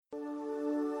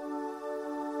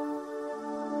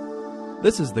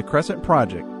This is the Crescent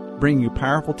Project, bringing you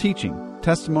powerful teaching,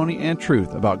 testimony, and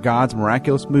truth about God's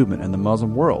miraculous movement in the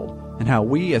Muslim world and how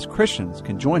we as Christians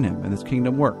can join Him in this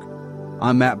kingdom work.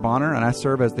 I'm Matt Bonner, and I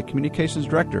serve as the Communications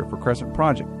Director for Crescent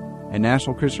Project, a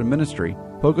national Christian ministry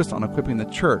focused on equipping the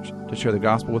church to share the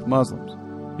gospel with Muslims.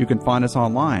 You can find us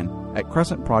online at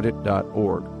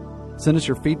crescentproject.org. Send us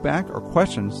your feedback or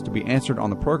questions to be answered on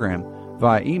the program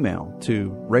via email to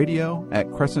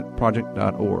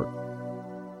radio@crescentproject.org.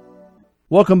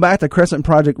 Welcome back to Crescent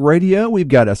Project Radio. We've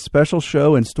got a special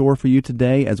show in store for you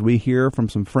today as we hear from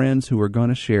some friends who are going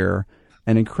to share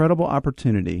an incredible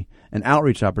opportunity, an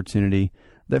outreach opportunity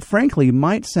that frankly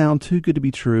might sound too good to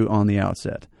be true on the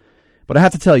outset. But I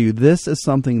have to tell you, this is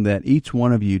something that each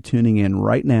one of you tuning in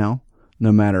right now,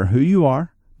 no matter who you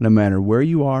are, no matter where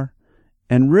you are,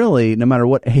 and really no matter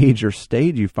what age or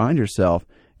stage you find yourself,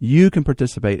 you can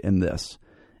participate in this.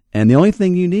 And the only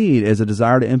thing you need is a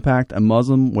desire to impact a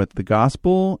Muslim with the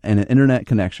gospel and an internet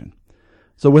connection.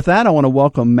 So with that, I want to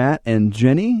welcome Matt and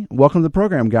Jenny. Welcome to the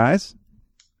program, guys.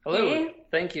 Hello. Hey.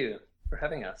 Thank you for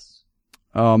having us.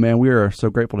 Oh, man, we are so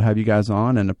grateful to have you guys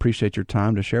on and appreciate your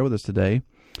time to share with us today.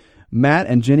 Matt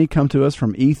and Jenny come to us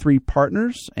from E3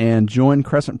 Partners and joined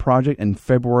Crescent Project in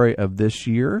February of this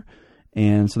year.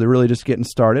 And so they're really just getting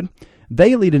started.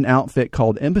 They lead an outfit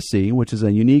called Embassy, which is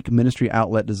a unique ministry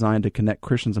outlet designed to connect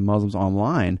Christians and Muslims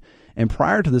online. And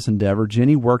prior to this endeavor,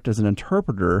 Jenny worked as an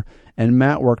interpreter and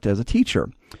Matt worked as a teacher.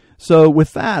 So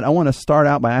with that, I want to start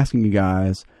out by asking you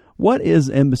guys, what is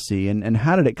Embassy and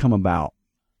how did it come about?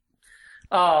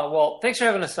 Well, thanks for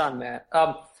having us on, Matt.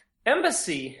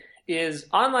 Embassy is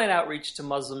online outreach to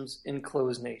Muslims in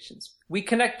closed nations. We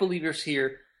connect believers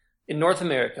here in North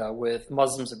America with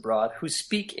Muslims abroad who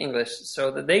speak English so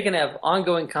that they can have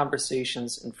ongoing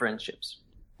conversations and friendships.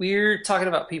 We're talking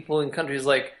about people in countries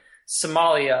like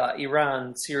Somalia,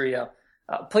 Iran, Syria,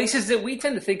 places that we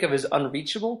tend to think of as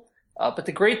unreachable. But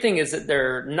the great thing is that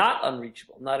they're not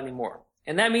unreachable, not anymore.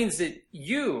 And that means that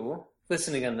you,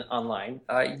 listening online,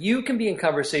 you can be in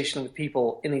conversation with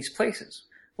people in these places,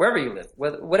 wherever you live.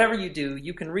 Whatever you do,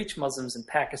 you can reach Muslims in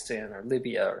Pakistan or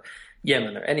Libya or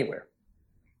Yemen or anywhere.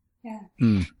 Yeah.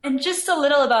 And just a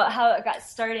little about how it got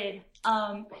started.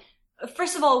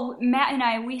 First of all, Matt and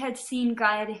I, we had seen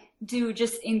God do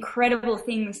just incredible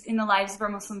things in the lives of our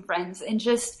Muslim friends and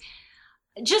just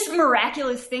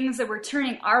miraculous things that were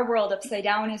turning our world upside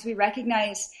down as we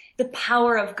recognize the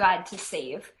power of God to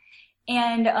save.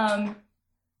 And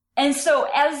so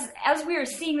as we were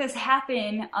seeing this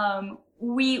happen,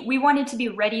 we wanted to be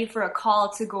ready for a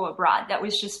call to go abroad. That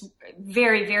was just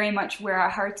very, very much where our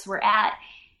hearts were at.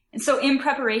 And so in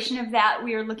preparation of that,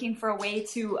 we were looking for a way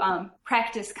to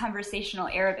practice conversational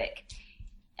Arabic.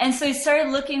 And so we started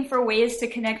looking for ways to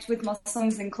connect with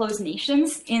Muslims in closed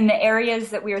nations in the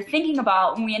areas that we were thinking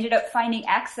about, and we ended up finding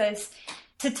access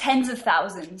to tens of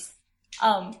thousands,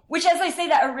 which, as I say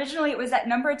that, originally it was that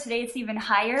number. Today it's even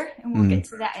higher, and we'll get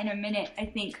to that in a minute, I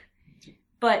think.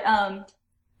 But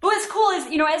what's cool is,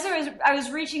 as I was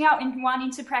reaching out and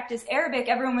wanting to practice Arabic,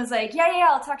 everyone was like, yeah,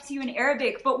 I'll talk to you in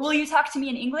Arabic, but will you talk to me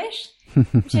in English?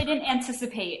 Which I didn't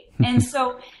anticipate. And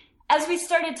so as we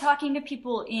started talking to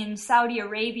people in Saudi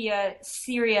Arabia,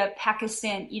 Syria,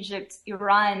 Pakistan, Egypt,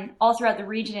 Iran, all throughout the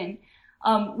region,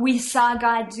 we saw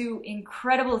God do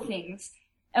incredible things.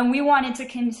 And we wanted to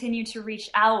continue to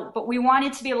reach out, but we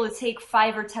wanted to be able to take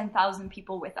 5,000 or 10,000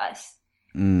 people with us.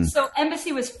 So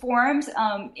Embassy was formed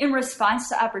in response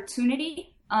to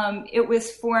opportunity. It was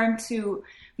formed to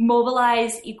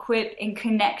mobilize, equip, and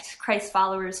connect Christ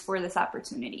followers for this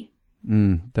opportunity.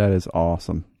 That is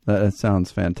awesome. That sounds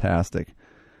fantastic.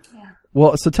 Yeah.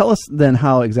 Well, so tell us then,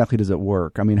 how exactly does it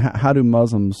work? I mean, how do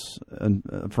Muslims,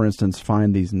 for instance,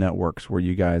 find these networks where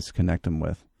you guys connect them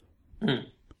with?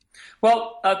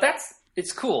 Well,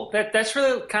 it's cool. That's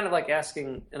really kind of like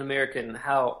asking an American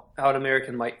how an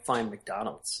American might find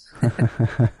McDonald's.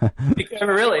 Because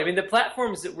really, the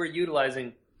platforms that we're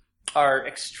utilizing are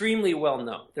extremely well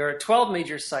known. There are 12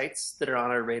 major sites that are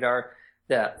on our radar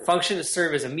that function to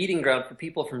serve as a meeting ground for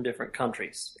people from different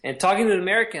countries. And talking to an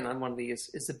American on one of these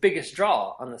is the biggest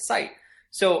draw on the site.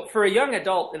 So for a young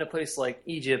adult in a place like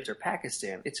Egypt or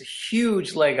Pakistan, it's a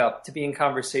huge leg up to be in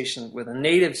conversation with a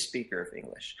native speaker of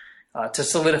English. To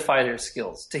solidify their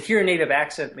skills, to hear a native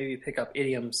accent, maybe pick up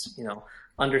idioms,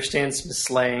 understand some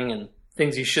slang and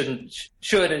things you should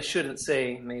and shouldn't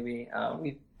say. Maybe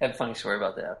we have a funny story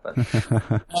about that,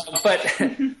 but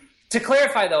to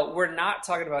clarify though, we're not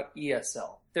talking about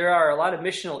ESL. There are a lot of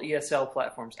missional ESL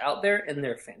platforms out there, and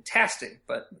they're fantastic,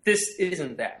 but this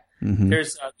isn't that.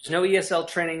 There's no ESL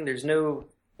training, there's no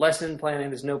lesson planning,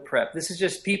 there's no prep. This is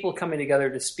just people coming together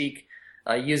to speak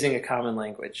using a common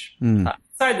language.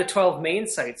 Outside the 12 main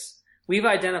sites, we've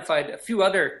identified a few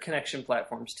other connection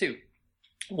platforms too.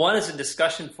 One is a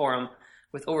discussion forum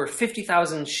with over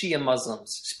 50,000 Shia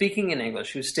Muslims speaking in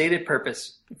English whose stated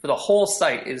purpose for the whole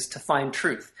site is to find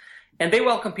truth. And they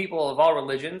welcome people of all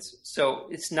religions, so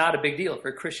it's not a big deal for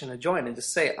a Christian to join and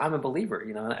just say, I'm a believer,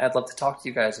 and I'd love to talk to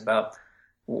you guys about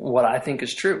what I think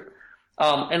is true.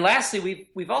 And lastly,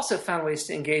 we've also found ways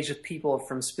to engage with people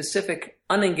from specific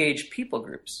unengaged people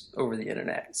groups over the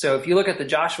internet. So if you look at the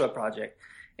Joshua Project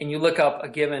and you look up a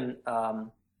given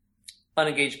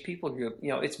unengaged people group,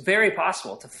 it's very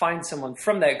possible to find someone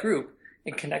from that group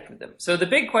and connect with them. So the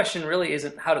big question really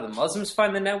isn't how do the Muslims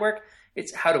find the network,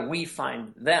 it's how do we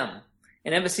find them?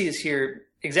 And Embassy is here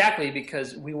exactly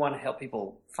because we want to help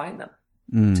people find them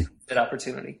to that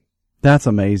opportunity. That's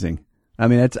amazing. I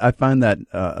mean, I find that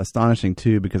astonishing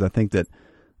too, because I think that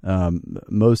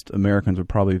most Americans would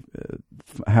probably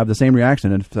have the same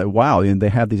reaction and say, "Wow, they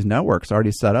have these networks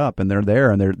already set up, and they're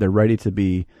there, and they're ready to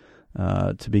be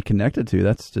connected to."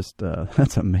 That's just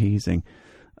that's amazing.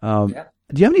 Yeah.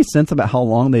 Do you have any sense about how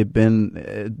long they've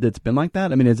been? It's been like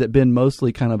that. I mean, has it been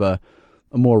mostly kind of a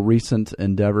more recent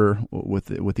endeavor with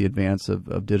the advance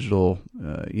of digital,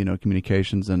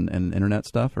 communications and internet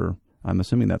stuff? Or I'm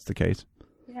assuming that's the case.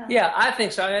 Yeah, I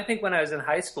think so. I think when I was in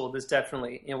high school, this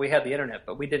definitely, we had the internet,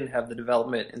 but we didn't have the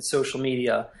development in social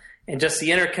media, and just the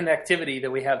interconnectivity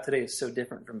that we have today is so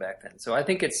different from back then. So I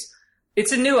think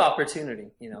it's a new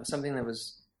opportunity, something that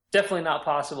was definitely not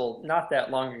possible not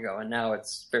that long ago, and now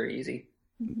it's very easy.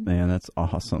 Man, that's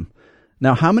awesome.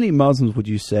 Now, how many Muslims would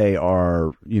you say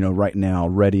are, right now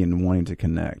ready and wanting to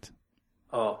connect?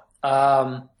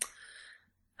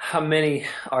 How many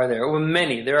are there? Well,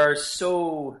 many. There are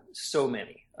so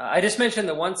many. I just mentioned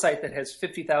the one site that has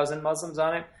 50,000 Muslims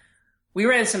on it. We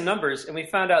ran some numbers and we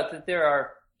found out that there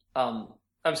are, on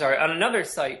another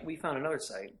site, we found another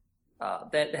site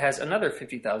that has another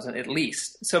 50,000 at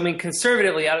least. So,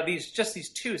 conservatively, out of these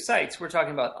two sites, we're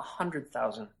talking about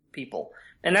 100,000 people.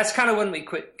 And that's kind of when we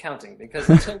quit counting, because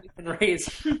until we can raise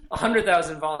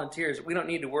 100,000 volunteers, we don't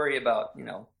need to worry about,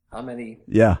 how many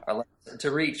are left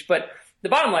to reach. But the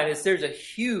bottom line is there's a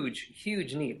huge,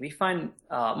 huge need. We find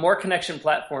more connection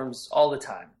platforms all the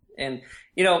time. And,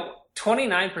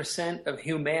 29% of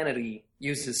humanity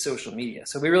uses social media.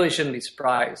 So we really shouldn't be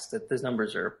surprised that those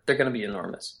numbers they're going to be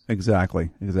enormous. Exactly.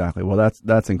 Well,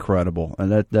 that's incredible.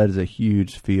 And that is a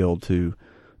huge field to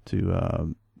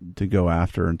go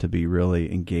after and to be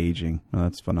really engaging. Well,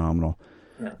 that's phenomenal.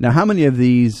 Yeah. Now, how many of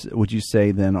these would you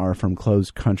say then are from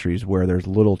closed countries where there's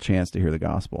little chance to hear the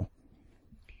gospel?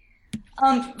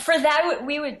 For that,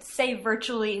 we would say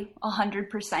virtually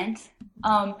 100%.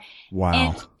 Wow.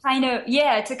 And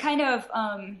to kind of,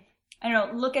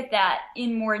 look at that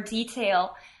in more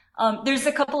detail. There's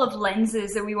a couple of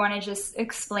lenses that we want to just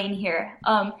explain here.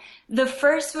 The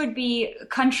first would be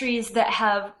countries that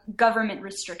have government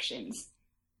restrictions.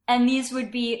 And these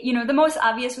would be, the most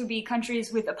obvious would be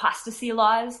countries with apostasy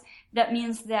laws. That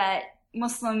means that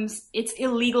Muslims, it's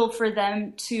illegal for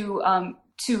them to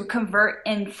convert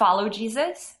and follow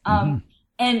Jesus.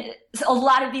 And a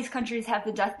lot of these countries have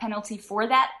the death penalty for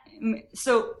that.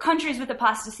 So countries with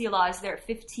apostasy laws, there are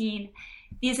 15.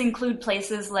 These include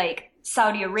places like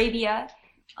Saudi Arabia,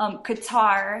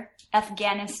 Qatar,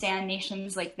 Afghanistan,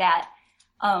 nations like that.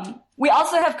 We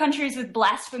also have countries with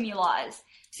blasphemy laws.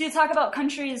 So you talk about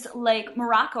countries like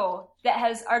Morocco that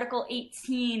has Article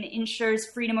 18 ensures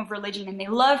freedom of religion, and they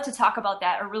love to talk about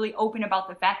that, are really open about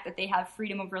the fact that they have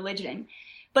freedom of religion.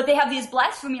 But they have these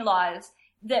blasphemy laws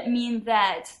that mean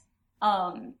that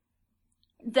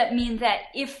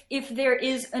if there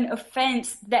is an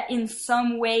offense that in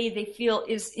some way they feel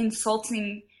is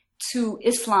insulting to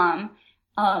Islam,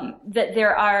 that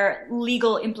there are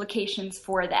legal implications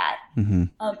for that.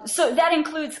 So that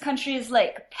includes countries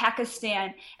like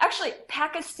Pakistan. Actually,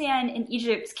 Pakistan and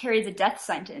Egypt carry the death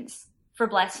sentence for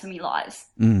blasphemy laws.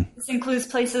 This includes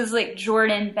places like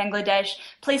Jordan, Bangladesh,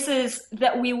 places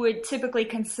that we would typically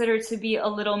consider to be a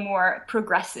little more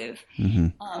progressive.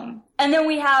 And then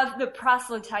we have the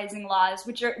proselytizing laws,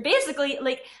 which are basically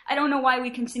I don't know why we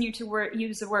continue to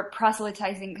use the word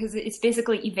proselytizing, because it's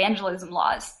basically evangelism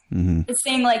laws. It's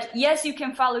saying yes, you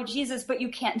can follow Jesus, but you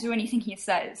can't do anything he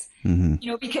says.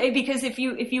 Because if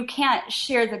you can't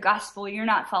share the gospel, you're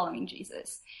not following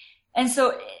Jesus. And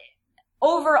so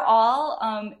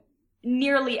overall,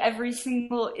 nearly every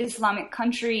single Islamic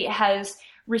country has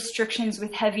restrictions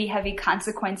with heavy, heavy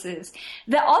consequences.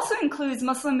 That also includes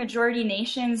Muslim majority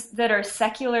nations that are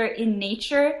secular in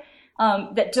nature,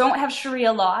 that don't have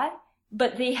Sharia law,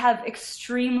 but they have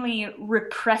extremely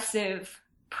repressive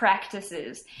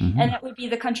practices. And that would be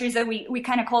the countries that we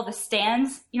kind of call the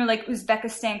stands, like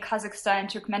Uzbekistan, Kazakhstan,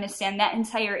 Turkmenistan, that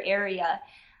entire area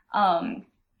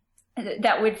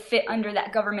that would fit under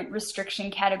that government restriction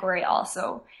category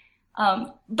also.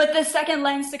 But the second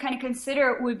lens to kind of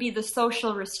consider would be the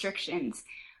social restrictions,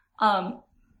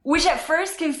 which at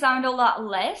first can sound a lot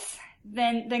less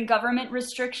than government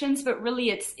restrictions, but really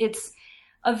it's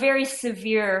a very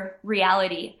severe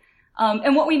reality.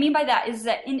 And what we mean by that is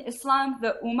that in Islam,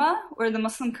 the Ummah, or the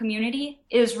Muslim community,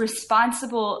 is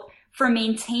responsible for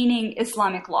maintaining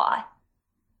Islamic law.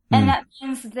 And that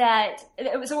means that,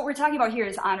 so what we're talking about here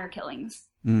is honor killings.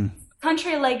 A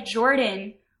country like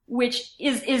Jordan, which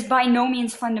is by no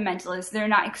means fundamentalist, they're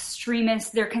not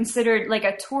extremists, they're considered like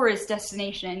a tourist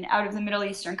destination out of the Middle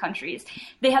Eastern countries.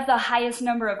 They have the highest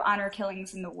number of honor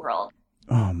killings in the world.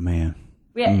 Oh, man.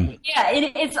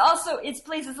 It's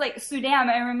places like Sudan.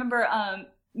 I remember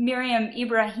Miriam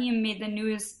Ibrahim made the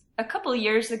news a couple of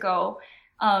years ago.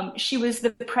 She was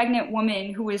the pregnant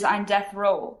woman who was on death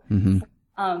row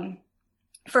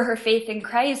for her faith in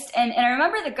Christ. And I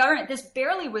remember the government, this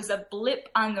barely was a blip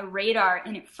on the radar,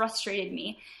 and it frustrated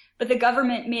me. But the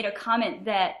government made a comment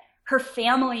that her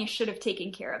family should have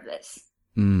taken care of this.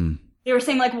 They were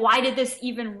saying, like, why did this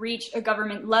even reach a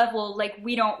government level? Like,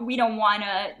 we don't want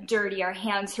to dirty our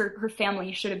hands. Her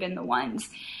family should have been the ones.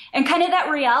 And kind of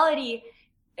that reality,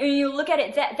 when you look at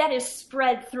it, that is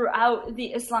spread throughout the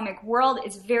Islamic world.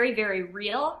 It's very, very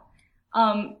real.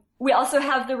 We also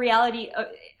have the reality of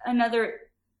another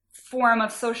form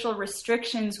of social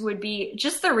restrictions would be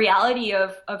just the reality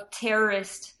of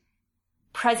terrorist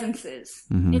presences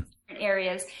in different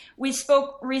areas. We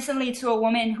spoke recently to a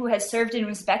woman who has served in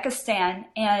Uzbekistan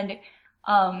and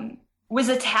was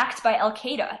attacked by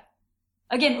Al-Qaeda.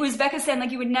 Again, Uzbekistan,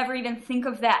 like, you would never even think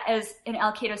of that as an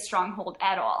Al-Qaeda stronghold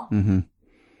at all.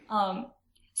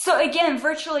 So again,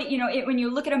 virtually, when you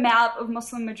look at a map of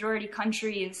Muslim majority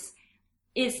countries,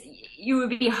 you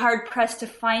would be hard pressed to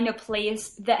find a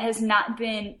place that has not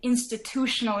been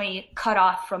institutionally cut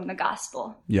off from the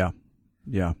gospel. Yeah.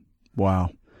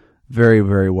 Wow. Very,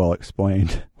 very well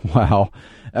explained. Wow.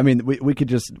 I mean, we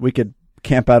could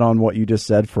camp out on what you just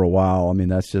said for a while. I mean,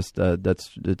 that's just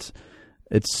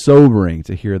it's sobering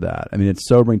to hear that. I mean, it's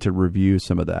sobering to review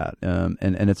some of that,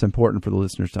 and it's important for the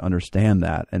listeners to understand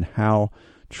that and how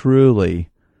truly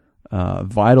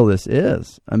vital this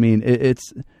is. I mean,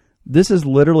 this is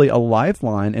literally a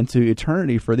lifeline into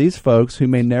eternity for these folks who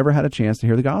may never had a chance to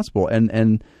hear the gospel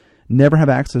and never have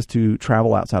access to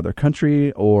travel outside their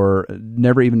country or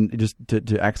never even just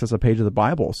to access a page of the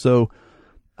Bible. So,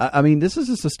 I mean, this is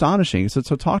just astonishing. So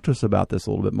talk to us about this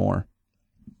a little bit more.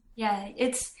 Yeah,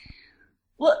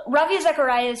 Ravi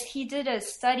Zacharias, he did a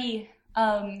study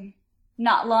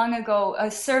not long ago, a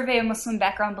survey of Muslim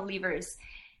background believers,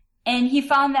 and he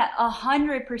found that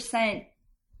 100%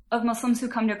 of Muslims who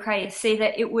come to Christ say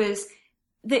that it was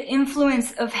the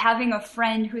influence of having a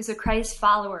friend who's a Christ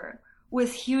follower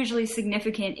was hugely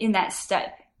significant in that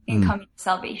step in coming to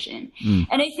salvation.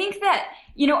 And I think that,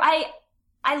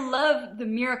 I love the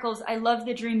miracles. I love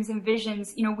the dreams and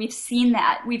visions. We've seen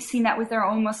that. We've seen that with our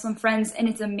own Muslim friends, and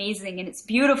it's amazing and it's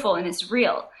beautiful and it's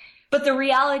real. But the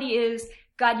reality is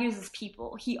God uses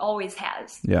people. He always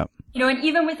has. Yeah. And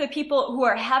even with the people who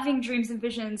are having dreams and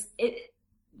visions,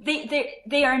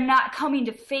 they are not coming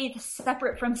to faith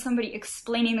separate from somebody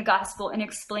explaining the gospel and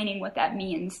explaining what that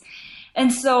means.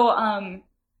 And so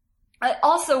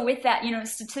also with that,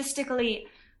 statistically,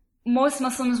 most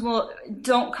Muslims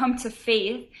don't come to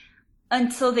faith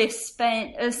until they've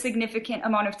spent a significant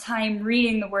amount of time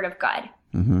reading the Word of God.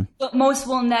 But most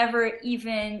will never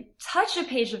even touch a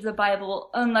page of the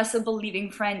Bible unless a believing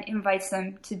friend invites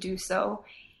them to do so.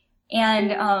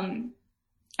 And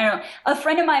I don't know, a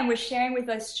friend of mine was sharing with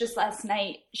us just last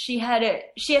night. She had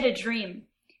a dream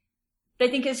that I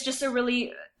think is just a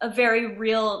very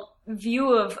real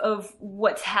view of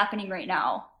what's happening right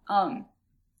now.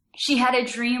 She had a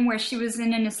dream where she was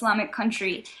in an Islamic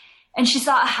country and she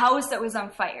saw a house that was on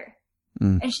fire.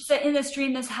 And she said in this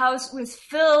dream, this house was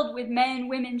filled with men,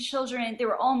 women, children. They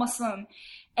were all Muslim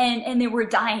and they were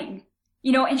dying.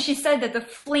 And she said that the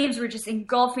flames were just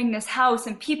engulfing this house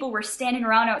and people were standing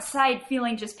around outside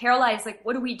feeling just paralyzed. Like,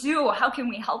 what do we do? How can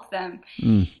we help them?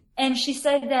 And she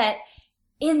said that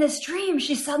in this dream,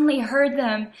 she suddenly heard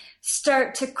them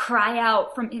start to cry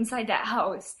out from inside that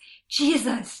house,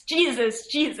 Jesus, Jesus,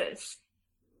 Jesus.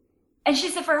 And she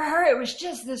said for her, it was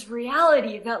just this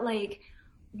reality that, like,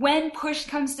 when push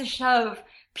comes to shove,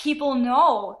 people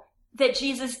know that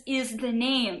Jesus is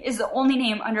the only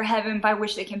name under heaven by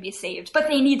which they can be saved. But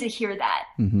they need to hear that.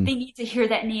 They need to hear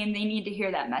that name. They need to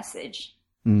hear that message.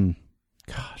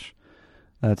 Gosh.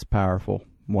 That's powerful.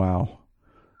 Wow.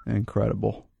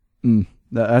 Incredible.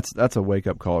 That's a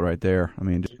wake-up call right there. I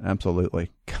mean,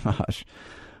 absolutely. Gosh.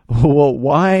 Well,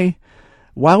 why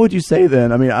would you say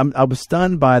then? I mean, I was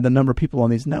stunned by the number of people on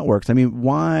these networks. I mean,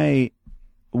 why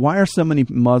are so many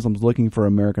Muslims looking for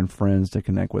American friends to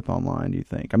connect with online, do you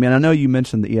think? I mean, I know you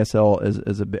mentioned the ESL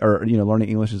is learning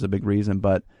English is a big reason,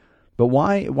 but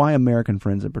why American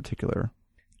friends in particular?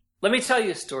 Let me tell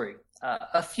you a story.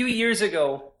 A few years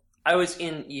ago, I was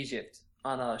in Egypt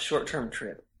on a short-term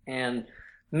trip, and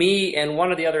me and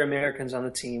one of the other Americans on the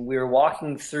team, we were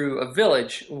walking through a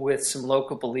village with some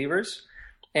local believers,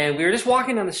 and we were just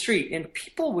walking down the street, and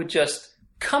people would just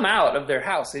come out of their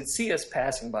house. They'd see us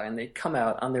passing by, and they'd come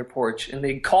out on their porch, and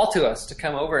they'd call to us to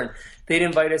come over, and they'd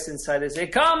invite us inside. They'd say,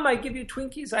 "Come, I give you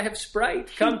Twinkies. I have Sprite.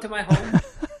 Come to my home."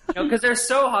 Because they're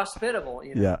so hospitable.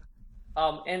 Yeah.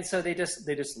 And so they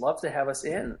just love to have us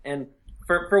in. And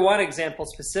for one example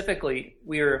specifically,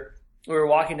 we were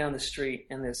walking down the street,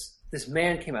 and this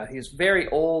man came out. He was very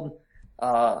old,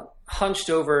 hunched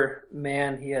over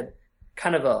man. He had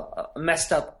kind of a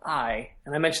messed up eye,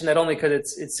 and I mentioned that only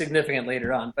because it's significant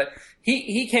later on. But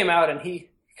he came out, and he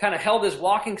kind of held his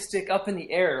walking stick up in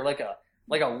the air like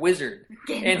a wizard,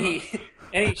 and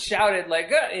he shouted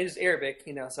it's Arabic,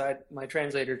 so my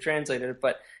translator translated it,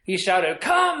 but he shouted,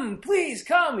 "Come, please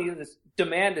come!" He just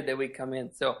demanded that we come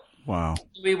in. So wow,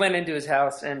 we went into his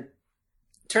house, and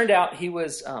turned out he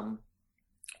was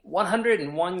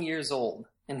 101 years old,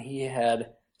 and he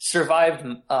had survived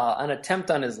an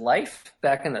attempt on his life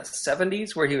back in the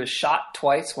 70s, where he was shot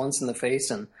twice, once in the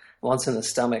face and once in the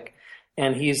stomach.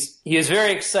 And he was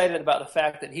very excited about the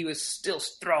fact that he was still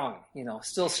strong,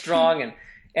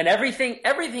 and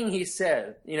everything he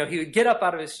said, he would get up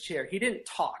out of his chair. He didn't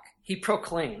talk. He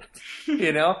proclaimed,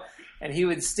 and he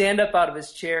would stand up out of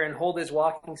his chair and hold his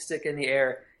walking stick in the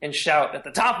air and shout at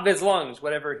the top of his lungs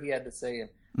whatever he had to say.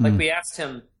 And we asked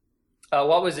him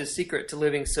what was his secret to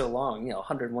living so long,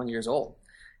 101 years old.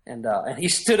 And he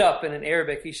stood up, and in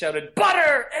Arabic he shouted,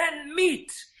 "Butter and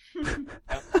meat!"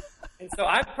 And so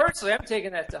I'm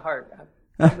taking that to heart.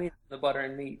 I'm eating the butter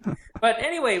and meat. But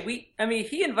anyway,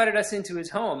 he invited us into his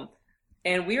home,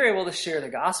 and we were able to share the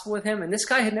gospel with him. And this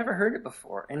guy had never heard it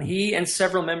before. And he and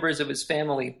several members of his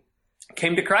family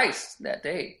came to Christ that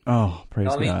day. Oh, praise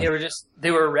God.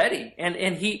 They were ready.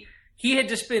 And he had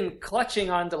just been clutching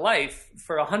on to life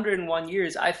for 101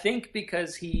 years, I think,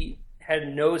 because he had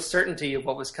no certainty of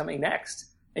what was coming next.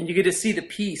 And you get to see the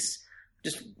peace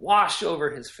just wash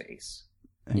over his face,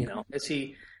 as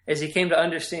he came to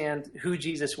understand who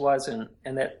Jesus was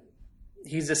and that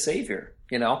he's a savior,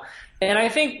 And I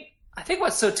think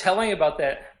what's so telling about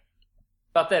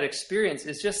that experience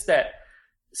is just that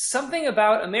something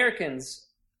about Americans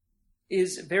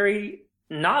is very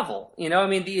novel.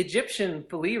 The Egyptian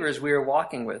believers we were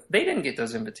walking with, they didn't get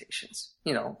those invitations.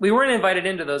 We weren't invited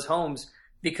into those homes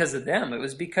because of them. It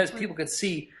was because people could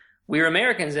see we were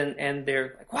Americans, and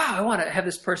they're like, "Wow, I want to have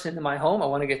this person into my home. I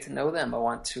want to get to know them. I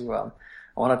want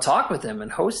to talk with them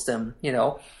and host them."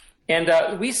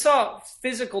 And we saw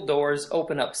physical doors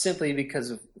open up simply because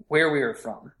of where we were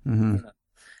from.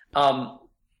 Mm-hmm.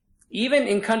 Even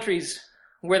in countries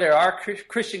where there are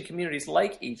Christian communities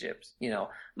like Egypt,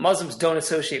 Muslims don't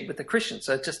associate with the Christians,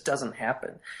 so it just doesn't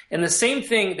happen. And the same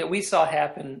thing that we saw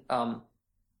happen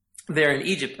there in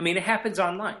Egypt, it happens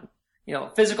online.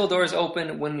 Physical doors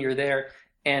open when you're there,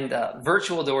 and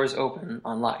virtual doors open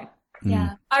online.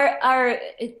 Yeah. Our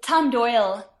Tom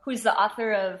Doyle, who's the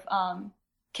author of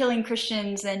Killing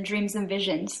Christians and Dreams and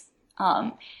Visions,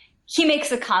 he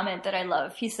makes a comment that I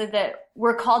love. He said that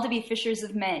we're called to be fishers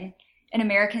of men, and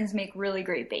Americans make really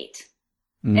great bait.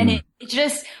 And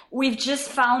we've just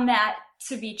found that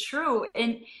to be true.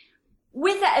 And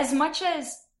with that, as much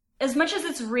as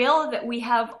it's real that we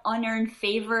have unearned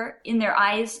favor in their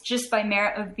eyes just by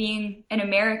merit of being an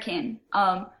American,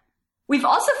 we've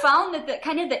also found that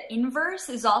the inverse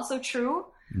is also true.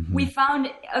 Mm-hmm. We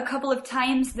found a couple of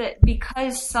times that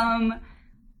because some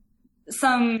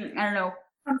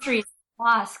countries,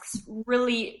 mosques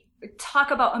really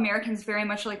talk about Americans very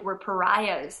much like we're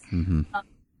pariahs. Mm-hmm.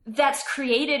 That's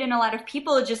created in a lot of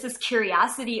people just this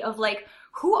curiosity of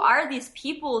who are these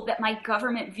people that my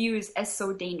government views as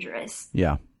so dangerous?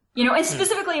 Yeah. And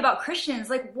specifically about Christians,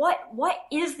 what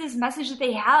is this message that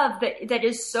they have that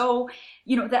is so,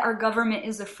 that our government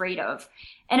is afraid of?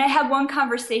 And I had one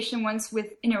conversation once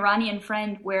with an Iranian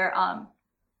friend where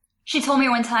she told me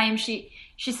one time, she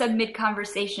said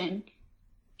mid-conversation,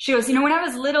 she goes, when I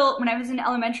was little, when I was in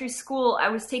elementary school, I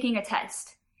was taking a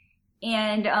test.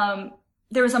 And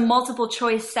there was a multiple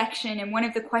choice section, and one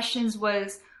of the questions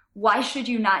was, why should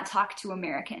you not talk to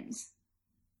Americans?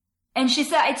 And she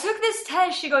said, I took this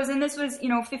test. She goes, and this was,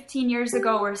 15 years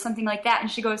ago or something like that.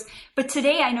 And she goes, but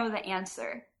today I know the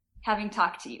answer, having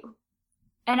talked to you.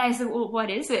 And I said, well, what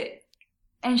is it?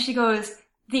 And she goes,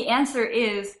 the answer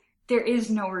is there is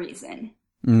no reason.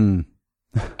 And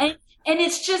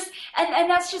it's just, and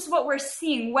that's just what we're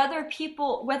seeing. Whether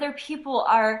people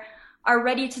are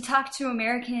ready to talk to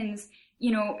Americans,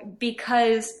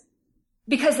 because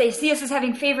they see us as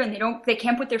having favor and they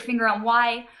can't put their finger on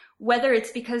why, whether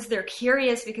it's because they're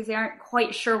curious, because they aren't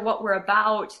quite sure what we're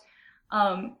about.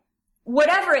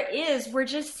 Whatever it is, we're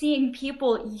just seeing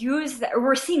people use that, or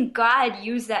we're seeing God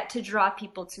use that to draw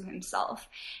people to himself.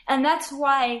 And that's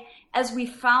why, as we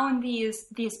found these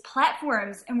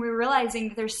platforms and we're realizing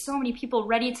that there's so many people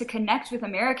ready to connect with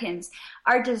Americans,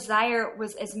 our desire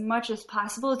was as much as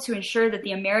possible to ensure that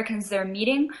the Americans they're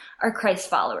meeting are Christ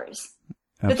followers.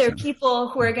 Absolutely. That there are people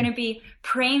who are going to be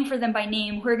praying for them by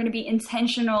name, who are going to be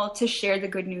intentional to share the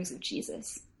good news of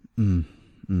Jesus.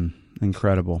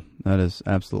 Incredible. That is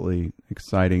absolutely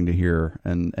exciting to hear.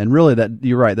 And really, that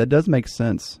you're right, that does make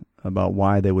sense about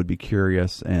why they would be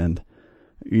curious, and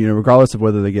regardless of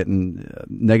whether they're getting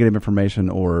negative information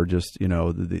or just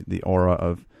the aura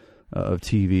of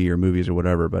TV or movies or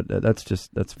whatever. But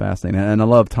that's fascinating. And I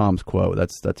love Tom's quote.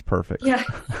 That's perfect. Yeah.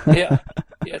 Yeah,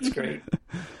 it's great.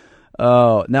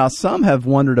 Now, some have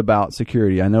wondered about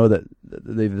security. I know that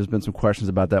there's been some questions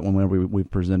about that whenever we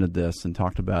presented this and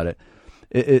talked about it.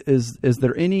 Is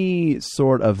there any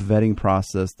sort of vetting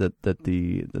process that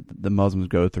the Muslims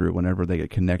go through whenever they get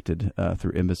connected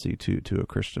through Embassy to a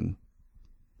Christian?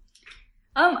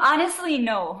 Honestly,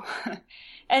 no.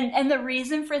 And the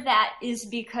reason for that is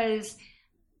because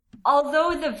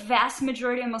although the vast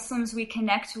majority of Muslims we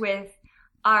connect with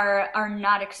are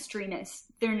not extremists,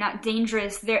 they're not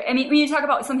dangerous. When you talk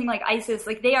about something like ISIS,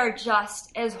 like they are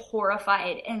just as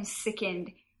horrified and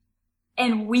sickened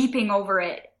and weeping over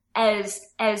it as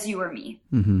you or me.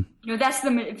 Mm-hmm. That's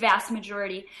the vast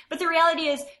majority. But the reality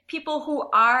is, people who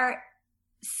are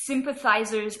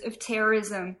sympathizers of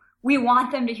terrorism, we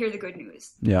want them to hear the good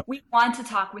news. Yep. We want to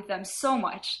talk with them so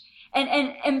much.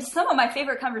 And some of my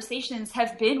favorite conversations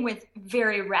have been with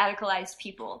very radicalized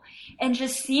people, and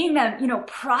just seeing them,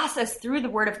 process through the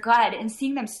Word of God and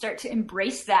seeing them start to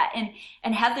embrace that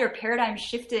and have their paradigm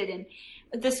shifted. And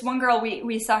this one girl,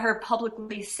 we saw her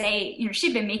publicly say,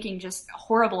 she'd been making just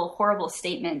horrible, horrible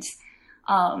statements.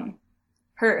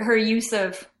 Her use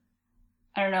of,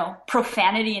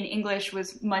 profanity in English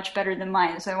was much better than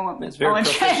mine, so I won't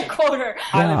try to quote her.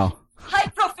 Wow. High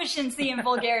proficiency in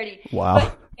vulgarity.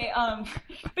 Wow.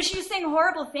 But she was saying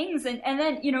horrible things, and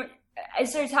then, I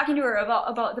started talking to her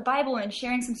about the Bible and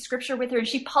sharing some scripture with her, and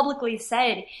she publicly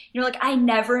said, I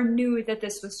never knew that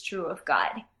this was true of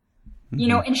God.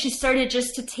 And she started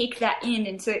just to take that in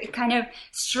and to kind of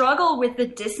struggle with the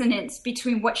dissonance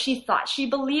between what she thought she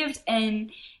believed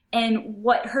and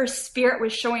what her spirit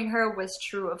was showing her was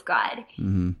true of God.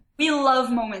 Mm-hmm. We love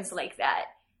moments like that.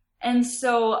 And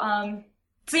so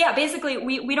yeah, basically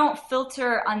we don't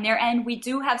filter on their end. We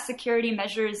do have security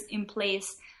measures in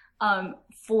place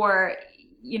for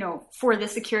the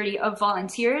security of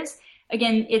volunteers.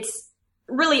 Again, it's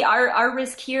really our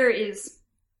risk here is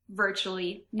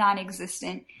virtually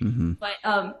non-existent. Mm-hmm.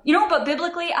 But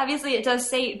biblically, obviously it does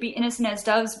say be innocent as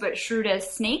doves, but shrewd as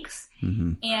snakes.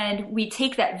 Mm-hmm. And we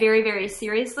take that very, very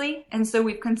seriously. And so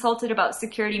we've consulted about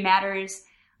security matters,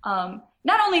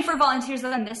 not only for volunteers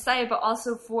on this side, but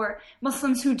also for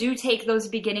Muslims who do take those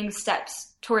beginning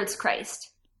steps towards Christ.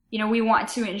 We want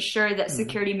to ensure that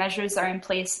security measures are in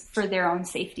place for their own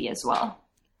safety as well.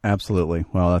 Absolutely.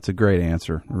 Well, that's a great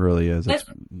answer. It really is.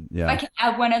 Yeah. I can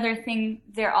add one other thing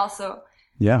there also.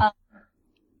 Yeah.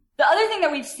 The other thing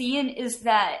that we've seen is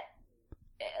that,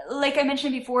 like I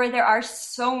mentioned before, there are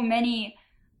so many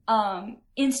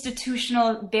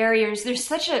institutional barriers. There's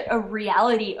such a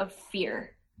reality of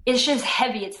fear. It's just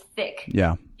heavy. It's thick.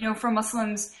 Yeah. For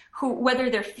Muslims who, whether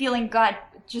they're feeling God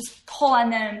just pull on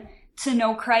them to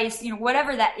know Christ,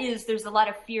 whatever that is, there's a lot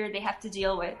of fear they have to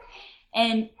deal with.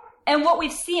 And what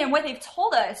we've seen and what they've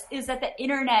told us is that the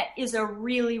internet is a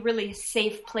really, really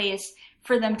safe place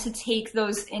for them to take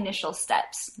those initial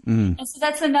steps. Mm. And so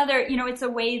that's another, it's a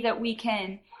way that we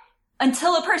can,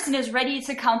 until a person is ready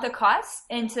to count the costs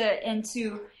and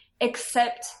to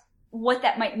accept what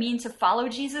that might mean to follow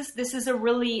Jesus, this is a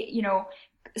really,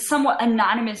 somewhat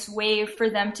anonymous way for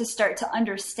them to start to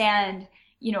understand,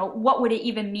 what would it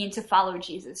even mean to follow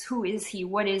Jesus? Who is he?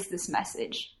 What is this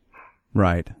message?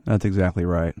 Right. That's exactly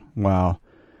right. Wow.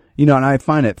 And I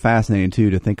find it fascinating, too,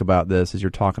 to think about this as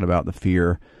you're talking about the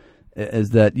fear, is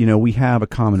that, we have a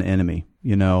common enemy.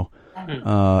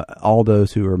 all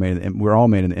those who are we're all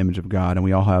made in the image of God, and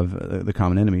we all have the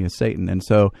common enemy is Satan. And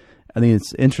so I think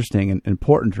it's interesting and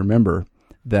important to remember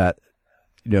that,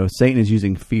 Satan is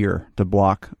using fear to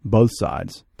block both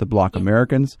sides, to block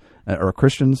Americans, or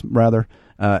Christians rather,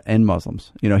 and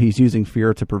Muslims. He's using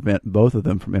fear to prevent both of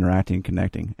them from interacting and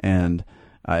connecting. And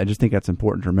I just think that's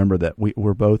important to remember that we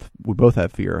both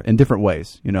have fear in different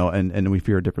ways, and we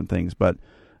fear different things. But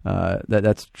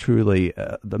that's truly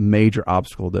the major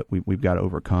obstacle that we've got to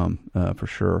overcome for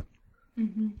sure.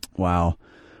 Mm-hmm. Wow.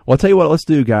 Well, I'll tell you what. Let's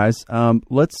do, guys.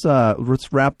 Let's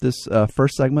wrap this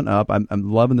first segment up. I'm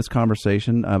loving this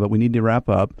conversation, but we need to wrap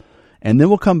up, and then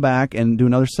we'll come back and do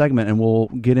another segment, and we'll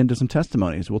get into some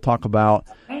testimonies. We'll talk about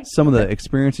some of the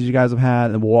experiences you guys have had,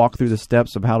 and we'll walk through the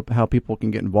steps of how people can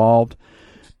get involved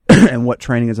and what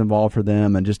training is involved for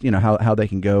them, and just how they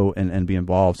can go and be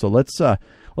involved. So let's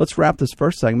wrap this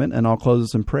first segment, and I'll close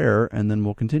this in prayer, and then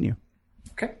we'll continue.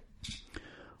 Okay.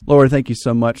 Lord, thank you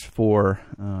so much for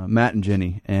Matt and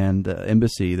Jenny and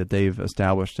Embassy that they've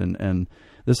established, and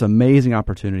this amazing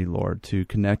opportunity, Lord, to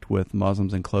connect with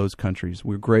Muslims in closed countries.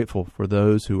 We're grateful for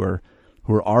those who are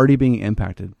already being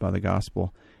impacted by the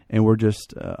gospel, and we're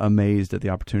just amazed at the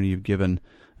opportunity you've given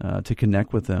to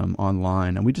connect with them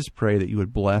online. And we just pray that you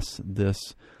would bless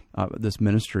this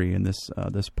ministry and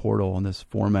this portal and this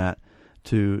format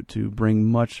to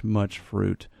bring much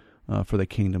fruit for the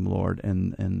kingdom, Lord,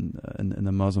 and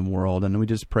the Muslim world. And we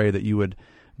just pray that you would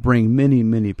bring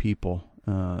many people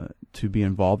to be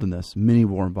involved in this, many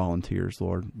more volunteers,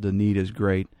 Lord. The need is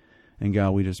great. And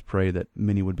God, we just pray that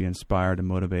many would be inspired and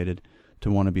motivated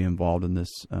to want to be involved in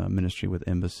this ministry with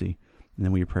Embassy. And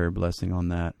then we pray a blessing on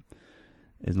that.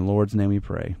 In the Lord's name we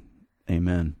pray.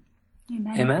 Amen.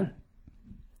 Amen.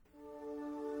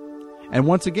 And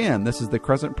once again, this is the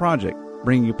Crescent Project,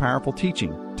 bringing you powerful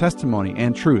teaching, testimony,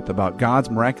 and truth about God's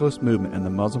miraculous movement in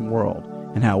the Muslim world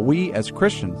and how we as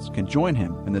Christians can join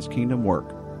Him in this kingdom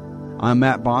work. I'm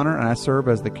Matt Bonner, and I serve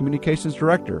as the Communications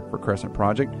Director for Crescent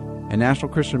Project, a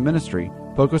national Christian ministry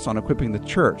focused on equipping the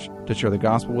church to share the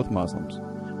gospel with Muslims.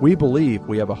 We believe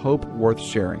we have a hope worth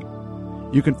sharing.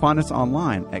 You can find us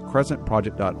online at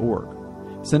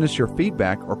crescentproject.org. Send us your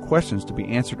feedback or questions to be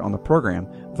answered on the program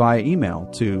via email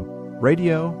to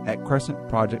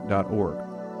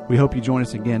radio@crescentproject.org. We hope you join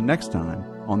us again next time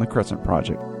on the Crescent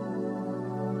Project.